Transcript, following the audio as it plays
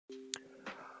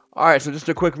Alright, so just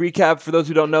a quick recap. For those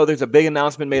who don't know, there's a big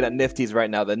announcement made at Nifty's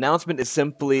right now. The announcement is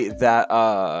simply that,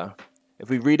 if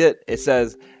we read it, it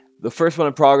says, the first one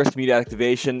in progress, community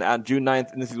activation. On June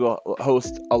 9th, Nifty will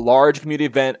host a large community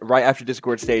event right after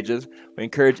Discord stages. We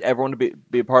encourage everyone to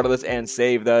be a part of this and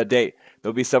save the date.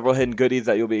 There'll be several hidden goodies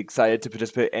that you'll be excited to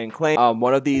participate and claim.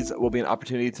 One of these will be an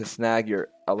opportunity to snag your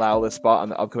allow list spot on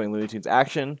the upcoming Looney Tunes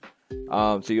action.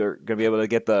 So you're going to be able to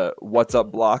get the What's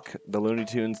Up block, the Looney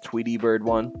Tunes Tweety Bird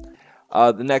one.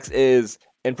 The next is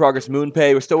in progress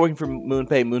MoonPay. We're still waiting for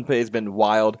MoonPay. MoonPay has been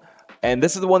wild. And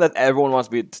this is the one that everyone wants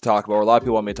me to talk about, or a lot of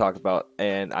people want me to talk about,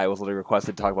 and I was literally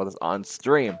requested to talk about this on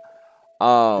stream.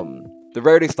 The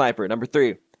Rarity Sniper, number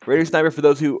 3. Rarity Sniper, for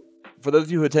those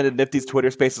of you who attended Nifty's Twitter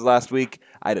Spaces last week,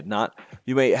 I did not.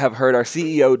 You may have heard our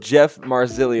CEO, Jeff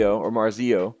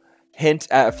Marzillo, hint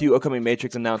at a few upcoming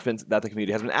Matrix announcements that the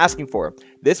community has been asking for.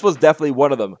 This was definitely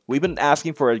one of them. We've been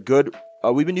asking for a good...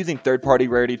 we've been using third-party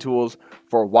Rarity tools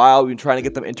for a while. We've been trying to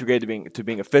get them integrated to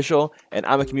being official, and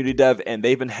I'm a community dev, and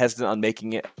they've been hesitant on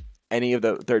making any of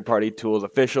the third-party tools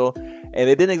official, and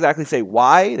they didn't exactly say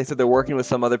why. They said they're working with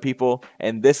some other people,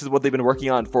 and this is what they've been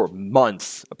working on for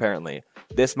months, apparently.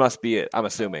 This must be it, I'm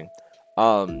assuming.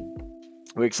 We're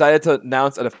excited to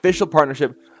announce an official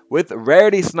partnership with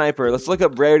Rarity Sniper. Let's look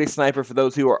up Rarity Sniper for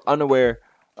those who are unaware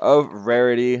of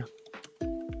Rarity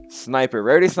Sniper.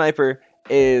 Rarity Sniper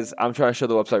is, I'm trying to show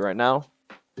the website right now.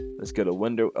 Let's go to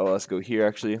window. Oh, let's go here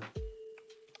actually.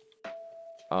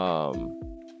 Log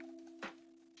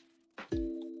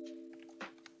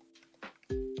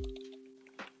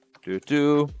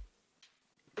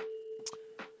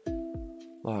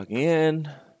in.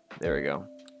 There we go.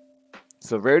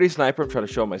 So Rarity Sniper, I'm trying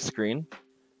to show on my screen.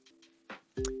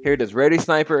 Here it is. Rarity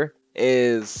Sniper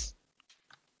is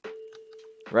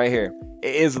right here.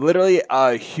 It is literally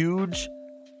a huge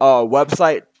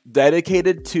website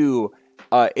dedicated to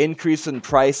increase in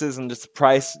prices and just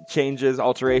price changes,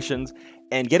 alterations,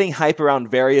 and getting hype around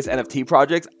various NFT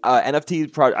projects.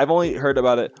 I've only heard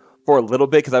about it for a little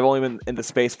bit because I've only been in the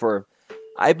space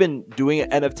I've been doing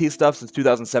NFT stuff since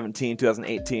 2017,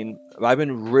 2018. I've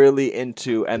been really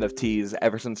into NFTs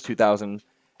ever since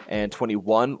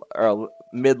 2021 or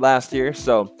mid last year.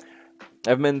 So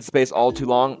I've been in the space all too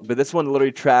long, but this one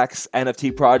literally tracks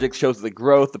NFT projects, shows the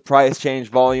growth, the price change,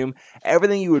 volume,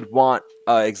 everything you would want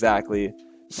exactly.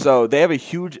 So they have a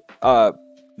huge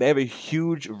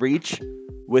reach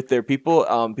with their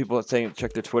people. People are saying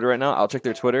check their Twitter right now. I'll check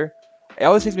their Twitter. It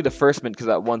always takes me to first mint because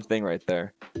that one thing right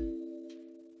there.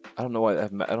 I don't know why I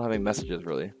don't have any messages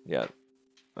really yet.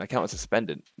 My account was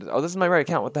suspended. Oh, this is my right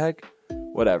account. What the heck?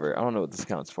 Whatever. I don't know what this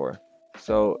account's for.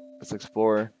 So let's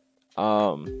explore.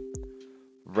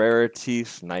 Rarity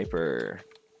Sniper.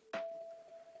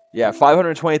 Yeah,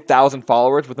 520,000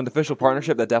 followers with an official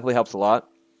partnership. That definitely helps a lot.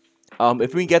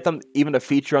 If we can get them even a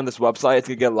feature on this website, it's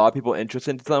going to get a lot of people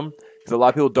interested into them. Because a lot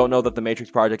of people don't know that the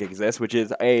Matrix project exists, which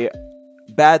is a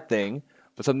bad thing,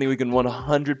 but something we can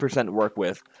 100% work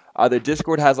with. Their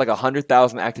Discord has like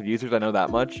 100,000 active users, I know that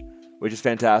much, which is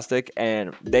fantastic.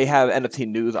 And they have NFT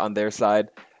news on their side.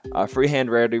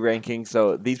 Freehand rarity ranking,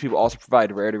 so these people also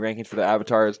provide rarity rankings for their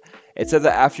avatars. It says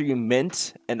that after you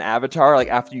mint an avatar, like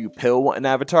after you pill an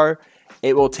avatar,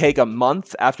 it will take a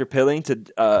month after pilling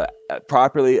to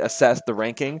properly assess the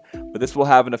ranking, but this will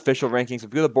have an official ranking. So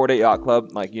if you go to the Bored Ape Yacht Club,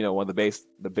 like, you know, one of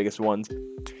the biggest ones,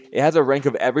 it has a rank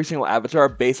of every single avatar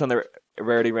based on their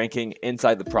rarity ranking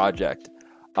inside the project.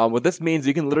 What this means,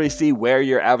 you can literally see where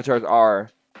your avatars are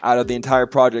out of the entire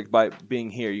project by being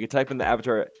here. You can type in the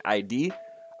avatar ID.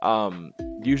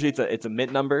 Usually it's a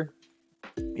mint number.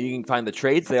 You can find the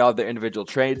traits. They all have their individual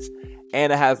traits,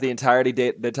 and it has the entire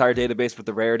database with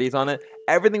the rarities on it.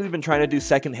 Everything we've been trying to do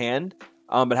secondhand,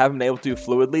 but haven't been able to do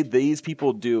fluidly, these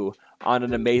people do on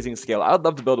an amazing scale. I would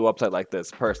love to build a website like this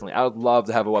personally. I would love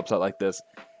to have a website like this.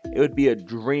 It would be a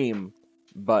dream,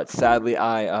 but sadly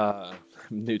I'm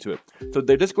new to it. So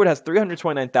their Discord has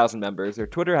 329,000 members. Their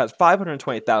Twitter has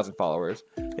 520,000 followers.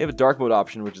 They have a dark mode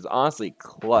option, which is honestly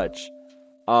clutch.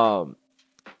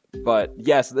 But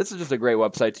yes, this is just a great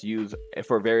website to use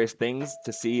for various things,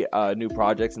 to see new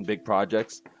projects and big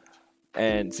projects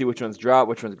and see which ones drop,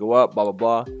 which ones go up, blah, blah,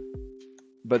 blah.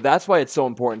 But that's why it's so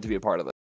important to be a part of it.